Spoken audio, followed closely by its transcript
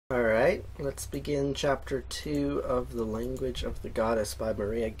Alright, let's begin chapter 2 of The Language of the Goddess by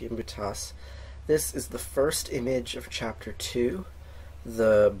Marija Gimbutas. This is the first image of chapter 2.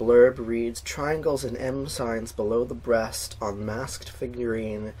 The blurb reads, "Triangles and M signs below the breast on masked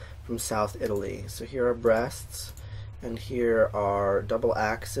figurine from South Italy." So here are breasts, and here are double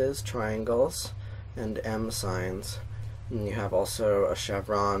axes, triangles, and M signs. And you have also a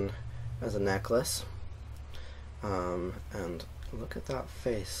chevron as a necklace. And look at that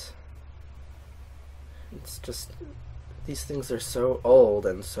face. It's just, these things are so old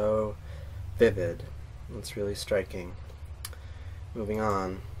and so vivid. It's really striking. Moving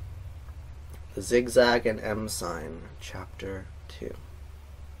on. The Zigzag and M Sign, chapter 2.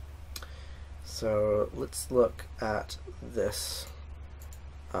 So let's look at this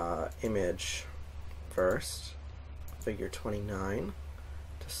image first. Figure 29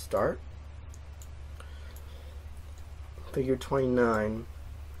 to start. Figure 29,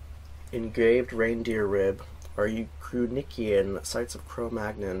 engraved reindeer rib, or Eucrunician sites of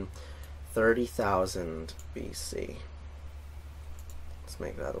Cro-Magnon, 30,000 BC. Let's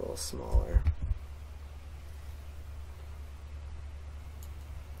make that a little smaller.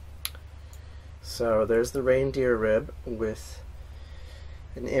 So there's the reindeer rib with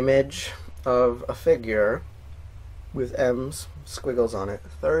an image of a figure with M's, squiggles on it,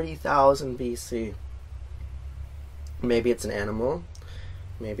 30,000 BC. Maybe it's an animal,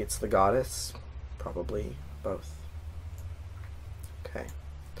 maybe it's the goddess, probably both. Okay.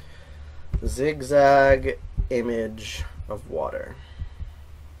 Zigzag image of water.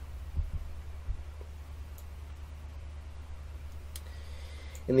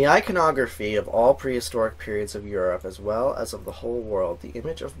 In the iconography of all prehistoric periods of Europe, as well as of the whole world, the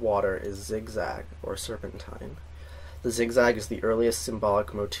image of water is zigzag, or serpentine. The zigzag is the earliest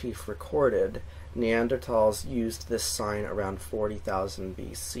symbolic motif recorded. Neanderthals used this sign around 40,000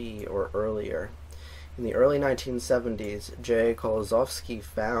 BC or earlier. In the early 1970s, J. Kolozovsky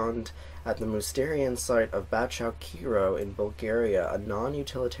found at the Mousterian site of Bachau-Kiro in Bulgaria a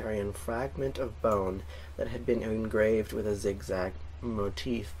non-utilitarian fragment of bone that had been engraved with a zigzag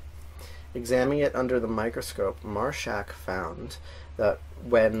motif. Examining it under the microscope, Marshak found that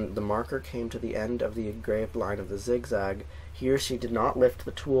when the marker came to the end of the engraved line of the zigzag, he or she did not lift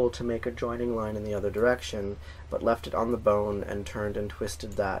the tool to make a joining line in the other direction, but left it on the bone and turned and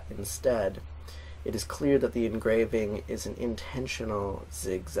twisted that instead. It is clear that the engraving is an intentional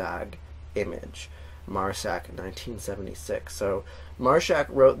zigzag image. Marshak, 1976. So Marshak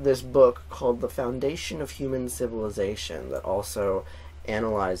wrote this book called The Foundation of Human Civilization that also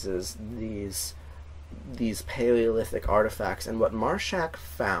analyzes these Paleolithic artifacts, and what Marshak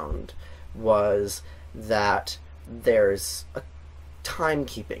found was that there's a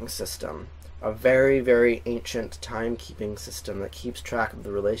timekeeping system, a very, very ancient timekeeping system that keeps track of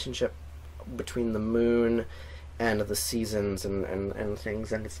the relationship between the moon and the seasons and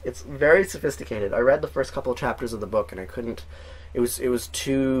things, and it's very sophisticated. I read the first couple of chapters of the book and I couldn't, it was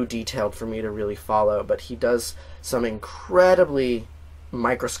too detailed for me to really follow, but he does some incredibly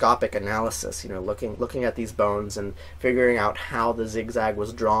microscopic analysis, looking at these bones and figuring out how the zigzag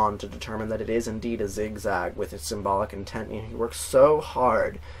was drawn to determine that it is indeed a zigzag with its symbolic intent. He works so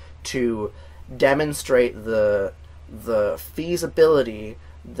hard to demonstrate the feasibility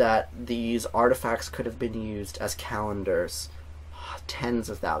that these artifacts could have been used as calendars tens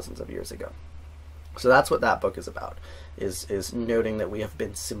of thousands of years ago. So that's what that book is about, is noting that we have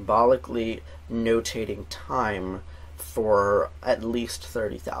been symbolically notating time for at least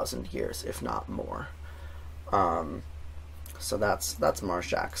 30,000 years, if not more. So that's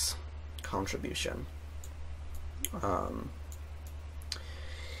Marshak's contribution.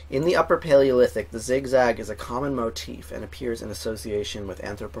 In the Upper Paleolithic, the zigzag is a common motif and appears in association with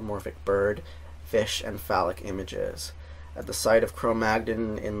anthropomorphic bird, fish, and phallic images. At the site of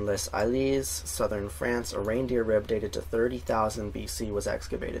Cro-Magnon in Les Isles, southern France, a reindeer rib dated to 30,000 BC was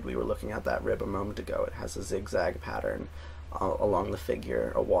excavated. We were looking at that rib a moment ago. It has a zigzag pattern along the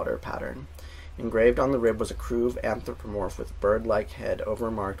figure, a water pattern. Engraved on the rib was a crude anthropomorph with bird-like head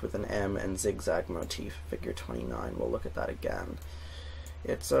overmarked with an M and zigzag motif, figure 29. We'll look at that again.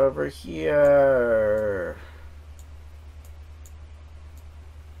 It's over here.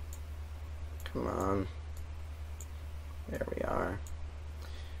 Come on. There we are.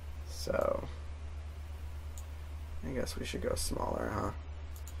 So, I guess we should go smaller, huh?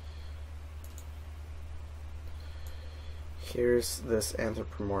 Here's this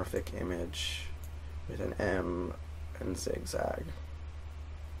anthropomorphic image with an M and zigzag.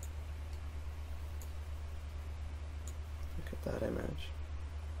 Look at that image.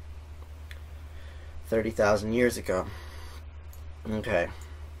 30,000 years ago. Okay.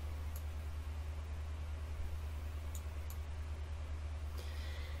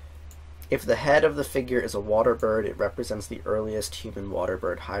 If the head of the figure is a water bird, it represents the earliest human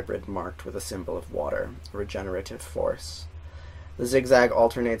water-bird hybrid marked with a symbol of water, regenerative force. The zigzag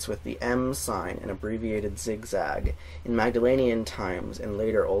alternates with the M sign, an abbreviated zigzag. In Magdalenian times and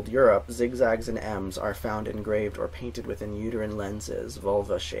later Old Europe, zigzags and M's are found engraved or painted within uterine lenses,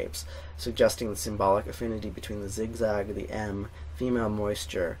 vulva shapes, suggesting the symbolic affinity between the zigzag, the M, female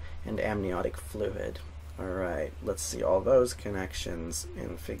moisture, and amniotic fluid. Alright, let's see all those connections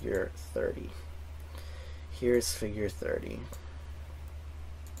in figure 30. Here's figure 30.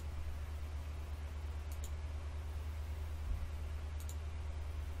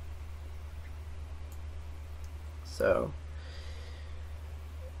 So,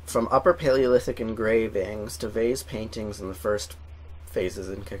 from Upper Paleolithic engravings to vase paintings in the first phases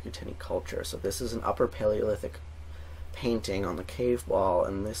in Cucuteni culture. So this is an Upper Paleolithic painting on the cave wall,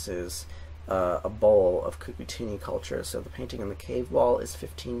 and this is a bowl of Cucuteni culture. So the painting on the cave wall is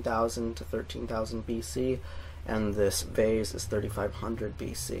 15,000 to 13,000 BC, and this vase is 3,500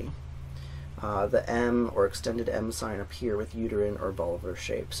 BC. The M or extended M sign appear with uterine or vulvar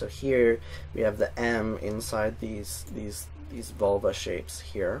shape. So here we have the M inside these vulva shapes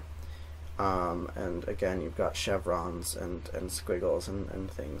here, and again you've got chevrons and squiggles and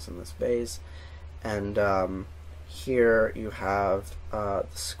things in this vase, and here you have the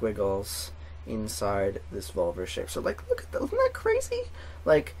squiggles inside this vulvar shape. So like, look at that, isn't that crazy?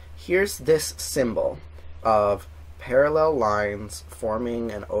 Like, here's this symbol of parallel lines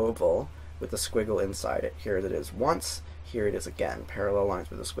forming an oval with a squiggle inside it. Here it is once, here it is again, parallel lines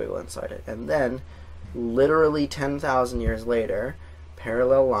with a squiggle inside it. And then, literally 10,000 years later,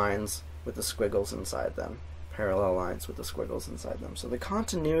 parallel lines with the squiggles inside them. Parallel lines with the squiggles inside them. So the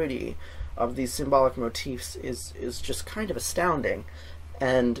continuity of these symbolic motifs is just kind of astounding.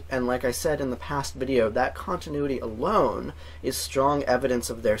 And like I said in the past video, that continuity alone is strong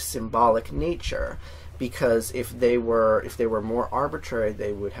evidence of their symbolic nature. Because if they were more arbitrary,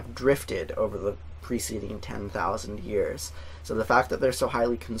 they would have drifted over the preceding 10,000 years. So the fact that they're so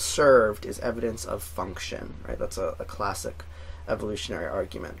highly conserved is evidence of function, right? That's a classic evolutionary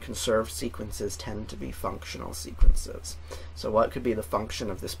argument. Conserved sequences tend to be functional sequences. So what could be the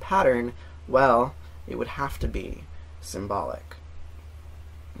function of this pattern? Well, it would have to be symbolic.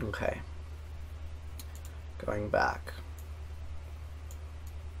 Okay. Going back.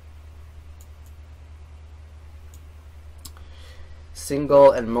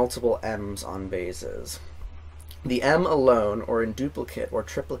 Single and multiple M's on vases. The M alone, or in duplicate or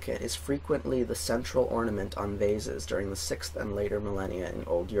triplicate, is frequently the central ornament on vases during the 6th and later millennia in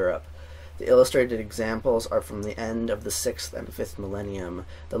Old Europe. The illustrated examples are from the end of the 6th and 5th millennium,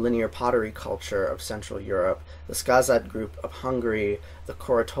 the linear pottery culture of Central Europe, the Skazat group of Hungary, the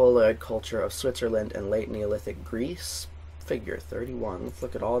Korotoloid culture of Switzerland and late Neolithic Greece. Figure 31. Let's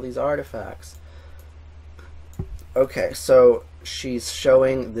look at all these artifacts. Okay, so she's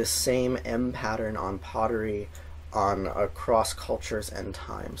showing this same M pattern on pottery across cultures and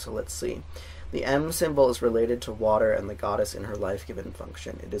time. So let's see. The M symbol is related to water and the goddess in her life-given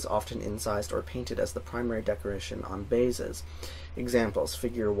function. It is often incised or painted as the primary decoration on vases. Examples: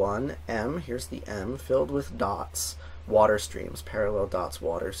 figure 1, M, here's the M, filled with dots, water streams, parallel dots,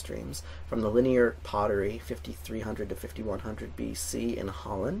 water streams, from the linear pottery, 5300 to 5100 BC in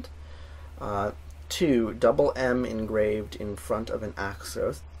Holland. 2, double M engraved in front of an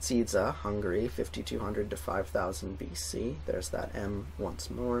axos, Cidza, Hungary, 5200 to 5000 BC. There's that M once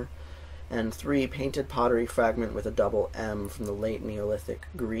more. And 3, painted pottery fragment with a double M from the late Neolithic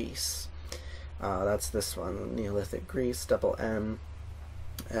Greece. That's this one, Neolithic Greece, double M.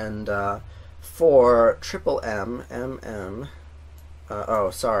 And 4, triple M, MM. Oh,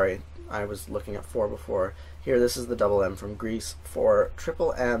 sorry, I was looking at 4 before. Here, this is the double M from Greece. 4,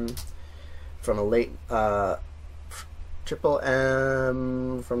 triple M from a late, triple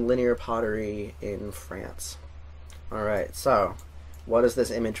M from linear pottery in France. Alright, so what does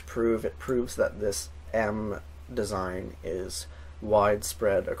this image prove? It proves that this M design is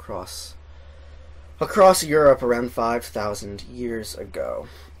widespread across Europe around 5,000 years ago.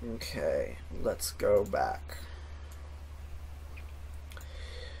 Okay, let's go back.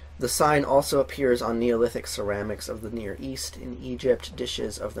 The sign also appears on Neolithic ceramics of the Near East. In Egypt,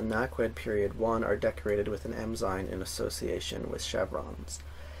 dishes of the Naqued period 1 are decorated with an M sign in association with chevrons.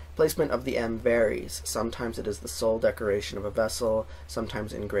 Placement of the M varies. Sometimes it is the sole decoration of a vessel,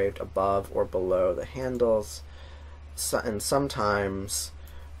 sometimes engraved above or below the handles, and sometimes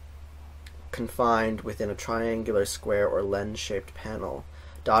confined within a triangular, square, or lens-shaped panel.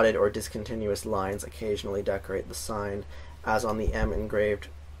 Dotted or discontinuous lines occasionally decorate the sign, as on the M engraved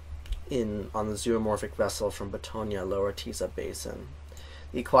on the zoomorphic vessel from Batonia, Lower Tisa Basin.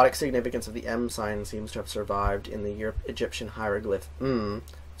 The aquatic significance of the M sign seems to have survived in the Egyptian hieroglyph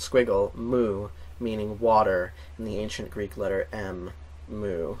squiggle, mu, meaning water, in the ancient Greek letter M,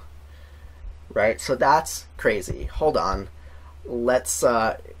 mu. Right? So that's crazy. Hold on. Let's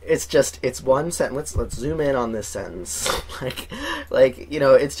it's one sentence. Let's zoom in on this sentence. like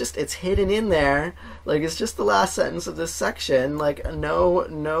it's hidden in there. Like, it's just the last sentence of this section. Like,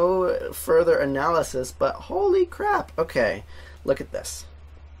 no further analysis, but holy crap. Okay, look at this.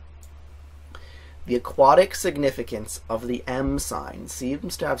 The aquatic significance of the M sign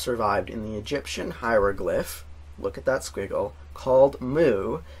seems to have survived in the Egyptian hieroglyph, look at that squiggle, called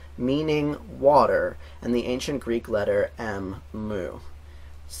mu, meaning water, and the ancient Greek letter M, mu.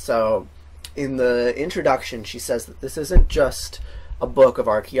 So, in the introduction, she says that this isn't just a book of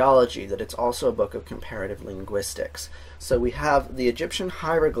archaeology, that it's also a book of comparative linguistics. So we have the Egyptian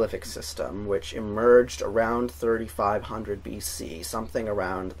hieroglyphic system, which emerged around 3500 BC, something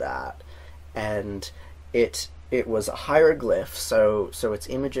around that. And it was a hieroglyph, so its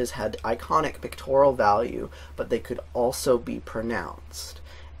images had iconic pictorial value, but they could also be pronounced.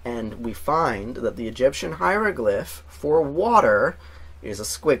 And we find that the Egyptian hieroglyph for water is a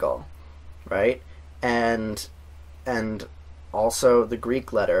squiggle, right? And also the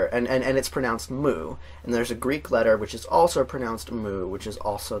Greek letter, and it's pronounced mu, and there's a Greek letter which is also pronounced mu, which is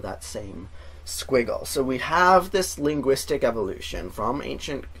also that same squiggle. So we have this linguistic evolution from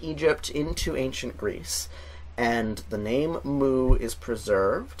ancient Egypt into ancient Greece, and the name mu is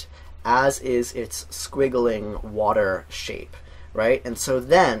preserved, as is its squiggling water shape, right? And so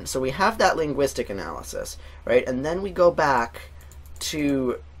we have that linguistic analysis, right? And then we go back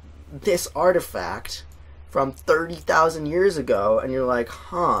to this artifact from 30,000 years ago, and you're like,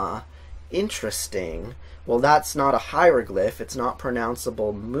 huh, interesting. Well, that's not a hieroglyph, it's not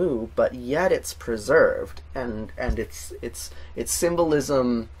pronounceable mu, but yet it's preserved, and its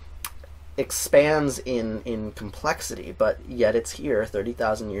symbolism expands in complexity, but yet it's here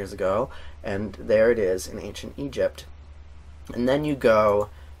 30,000 years ago, and there it is in ancient Egypt. And then you go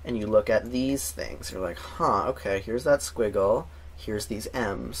and you look at these things, you're like, huh, okay, here's that squiggle, here's these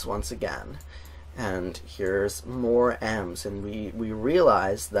M's once again, and here's more M's, and we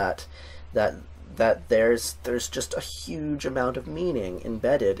realize that there's just a huge amount of meaning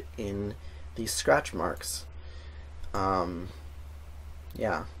embedded in these scratch marks.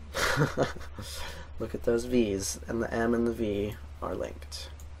 Yeah. Look at those V's, and the M and the V are linked.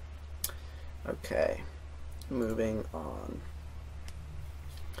 Okay, moving on.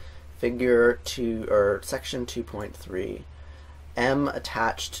 Figure 2, or section 2.3. M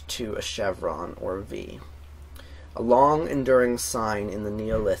attached to a chevron, or V. A long enduring sign in the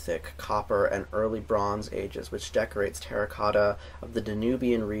Neolithic, Copper, and early Bronze ages, which decorates terracotta of the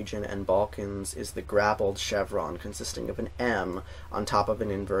Danubian region and Balkans, is the grabbled chevron, consisting of an M on top of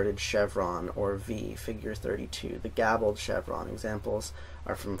an inverted chevron, or V, figure 32. The gabbled chevron examples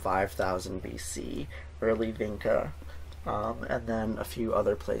are from 5000 BC, early Vinca, and then a few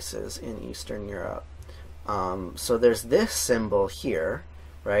other places in Eastern Europe. So there's this symbol here,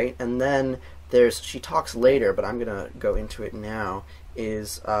 right? And then she talks later, but I'm going to go into it now,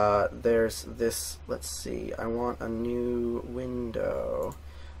 there's this, let's see, I want a new window.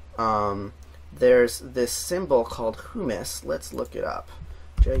 There's this symbol called humus. Let's look it up.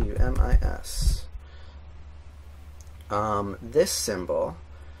 J-U-M-I-S. This symbol,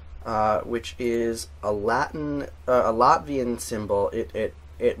 which is a Latvian symbol, it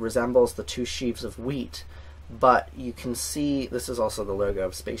resembles the two sheaves of wheat. But you can see, this is also the logo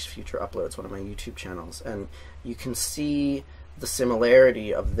of Space Future Uploads, one of my YouTube channels, and you can see the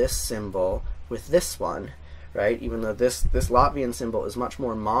similarity of this symbol with this one, right? Even though this Latvian symbol is much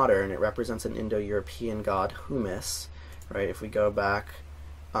more modern, it represents an Indo-European god, humus, right? If we go back,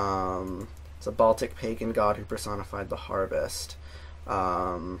 it's a Baltic pagan god who personified the harvest.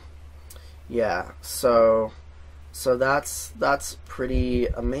 Yeah, so that's pretty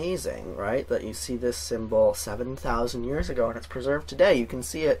amazing, right? That you see this symbol 7,000 years ago and it's preserved today. You can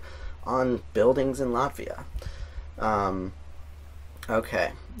see it on buildings in Latvia.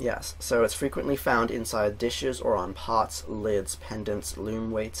 Okay, yes. So it's frequently found inside dishes or on pots, lids, pendants,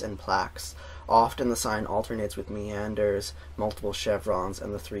 loom weights, and plaques. Often the sign alternates with meanders, multiple chevrons,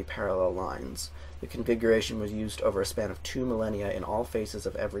 and the 3 parallel lines. The configuration was used over a span of 2 millennia in all phases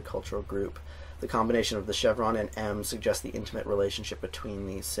of every cultural group. The combination of the chevron and M suggests the intimate relationship between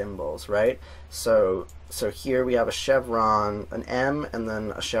these symbols, right? So here we have a chevron, an M, and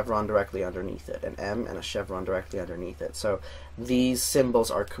then a chevron directly underneath it, an M and a chevron directly underneath it. So these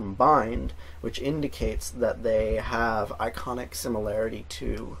symbols are combined, which indicates that they have iconic similarity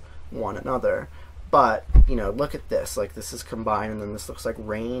to one another, But, you know, look at this. Like, this is combined, and then this looks like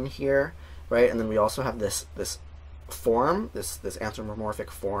rain here, right? And then we also have this form, this anthropomorphic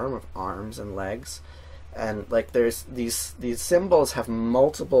form of arms and legs. And, like, there's these symbols have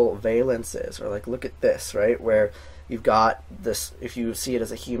multiple valences. Or, like, look at this, right? Where you've got this, if you see it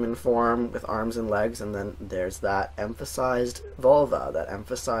as a human form with arms and legs, and then there's that emphasized vulva, that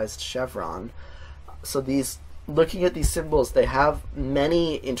emphasized chevron. So these, looking at these symbols, they have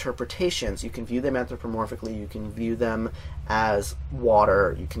many interpretations. You can view them anthropomorphically, you can view them as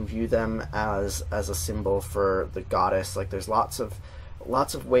water, you can view them as a symbol for the goddess. Like, there's lots of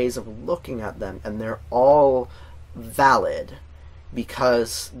ways of looking at them, and they're all valid,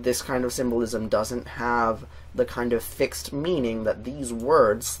 because this kind of symbolism doesn't have the kind of fixed meaning that these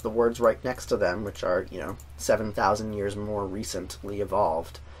words, the words right next to them, which are, you know, 7,000 years more recently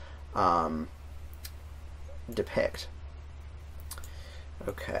evolved, depict.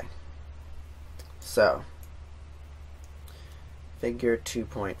 Okay. So, figure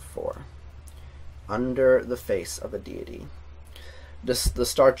 2.4. Under the face of a deity. The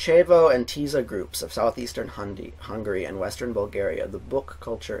Starchevo and Tiza groups of southeastern Hungary and western Bulgaria, the Buk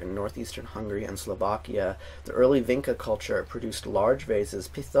culture in northeastern Hungary and Slovakia, the early Vinca culture produced large vases,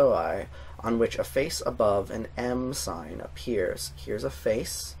 pithoi, on which a face above an M sign appears. Here's a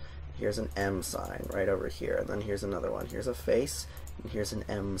face, here's an M sign right over here, and then here's another one. Here's a face, and here's an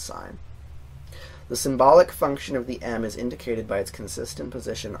M sign. The symbolic function of the M is indicated by its consistent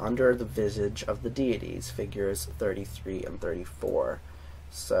position under the visage of the deities, figures 33 and 34.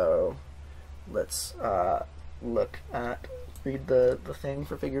 So let's read the thing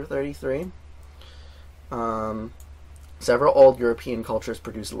for figure 33. Several old European cultures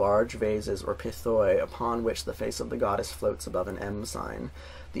produce large vases or pithoi upon which the face of the goddess floats above an M sign.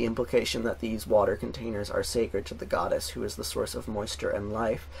 The implication that these water containers are sacred to the goddess, who is the source of moisture and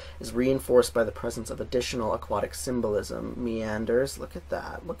life, is reinforced by the presence of additional aquatic symbolism. Meanders, look at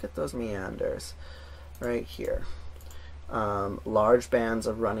that. Look at those meanders right here. Large bands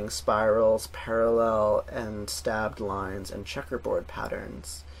of running spirals, parallel and stabbed lines, and checkerboard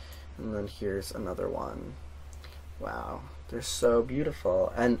patterns. And then here's another one. Wow, they're so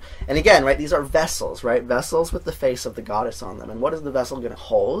beautiful. And again, right, these are vessels, right? Vessels with the face of the goddess on them. And what is the vessel going to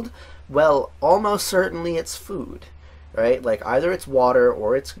hold? Well, almost certainly it's food, right? Like, either it's water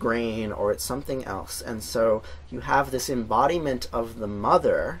or it's grain or it's something else. And so you have this embodiment of the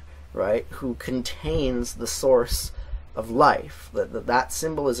mother, right, who contains the source of life. That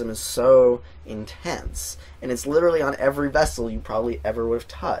symbolism is so intense. And it's literally on every vessel you probably ever would have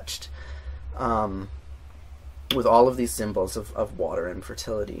touched. With all of these symbols of water and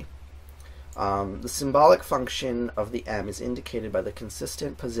fertility. The symbolic function of the M is indicated by the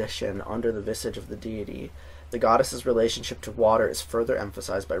consistent position under the visage of the deity. The goddess's relationship to water is further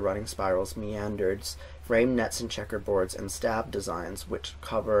emphasized by running spirals, meanders, frame nets and checkerboards, and stab designs, which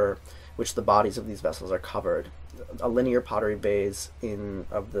the bodies of these vessels are covered. A linear pottery base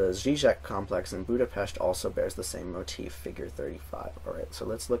of the Zizek complex in Budapest also bears the same motif, figure 35. Alright, so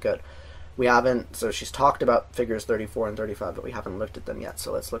let's look at so she's talked about figures 34 and 35, but we haven't looked at them yet,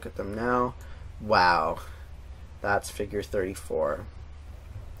 so let's look at them now. Wow. That's figure 34.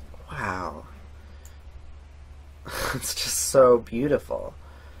 Wow. It's just so beautiful.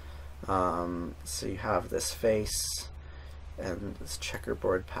 So you have this face and this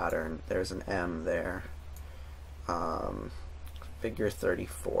checkerboard pattern. There's an M there. Figure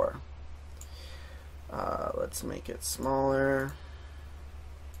 34. Let's make it smaller.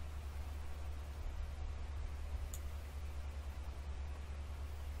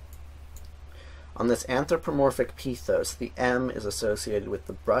 On this anthropomorphic pithos, the M is associated with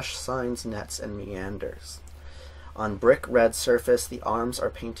the brush signs, nets, and meanders. On brick red surface, the arms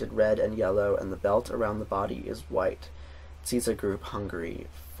are painted red and yellow, and the belt around the body is white. Ziza Group, Hungary,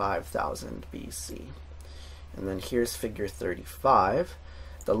 5000 BC. And then here's figure 35.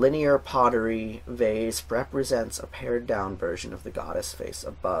 The linear pottery vase represents a pared down version of the goddess face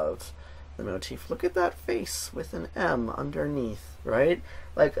above the motif. Look at that face with an M underneath, right?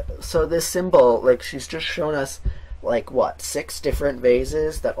 Like, so this symbol, like, she's just shown us, like, what, 6 different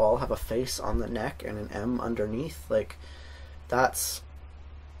vases that all have a face on the neck and an M underneath. Like, that's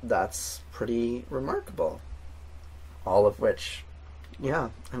pretty remarkable. All of which,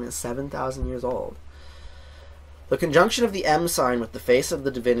 yeah, I mean, 7,000 years old. The conjunction of the M sign with the face of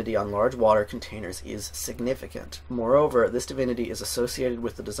the divinity on large water containers is significant. Moreover, this divinity is associated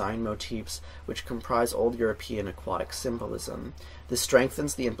with the design motifs which comprise old European aquatic symbolism. This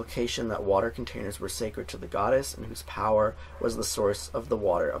strengthens the implication that water containers were sacred to the goddess and whose power was the source of the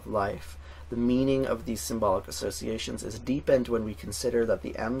water of life. The meaning of these symbolic associations is deepened when we consider that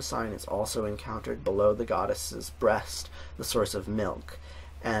the M sign is also encountered below the goddess's breast, the source of milk,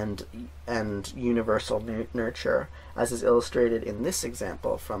 and universal nurture, as is illustrated in this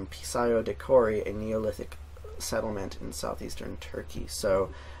example from Pisayo de Cori, a Neolithic settlement in southeastern Turkey. So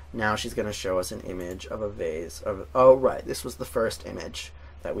now she's going to show us an image of a vase of, oh right, this was the first image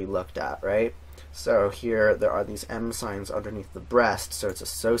that we looked at, right? So here there are these M signs underneath the breast, so it's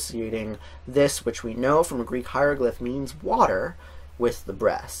associating this, which we know from a Greek hieroglyph means water, with the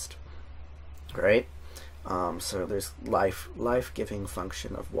breast, right? So there's life-giving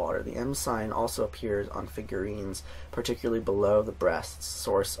function of water. The M sign also appears on figurines, particularly below the breast's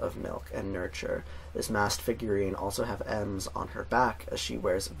source of milk and nurture. This masked figurine also have M's on her back as she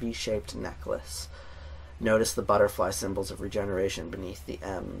wears a V-shaped necklace. Notice the butterfly symbols of regeneration beneath the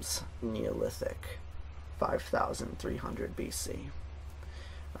M's. Neolithic, 5300 BC.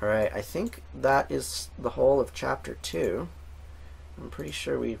 Alright, I think that is the whole of chapter 2. I'm pretty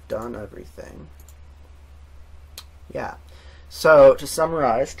sure we've done everything. Yeah. So to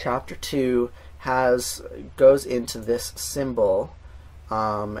summarize, chapter 2 goes into this symbol,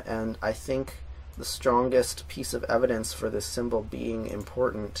 and I think the strongest piece of evidence for this symbol being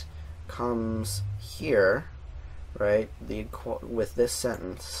important comes here, right? With this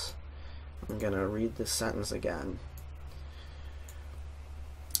sentence. I'm going to read this sentence again.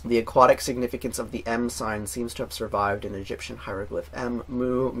 The aquatic significance of the M sign seems to have survived in Egyptian hieroglyph M,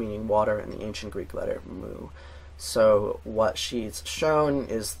 mu, meaning water, and the ancient Greek letter mu. So what she's shown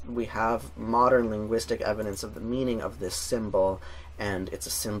is we have modern linguistic evidence of the meaning of this symbol, and it's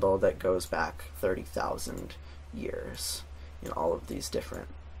a symbol that goes back 30,000 years in all of these different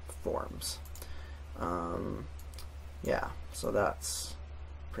forms. Yeah, so that's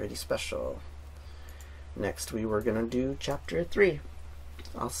pretty special. Next we were going to do chapter 3.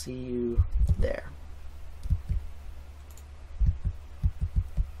 I'll see you there.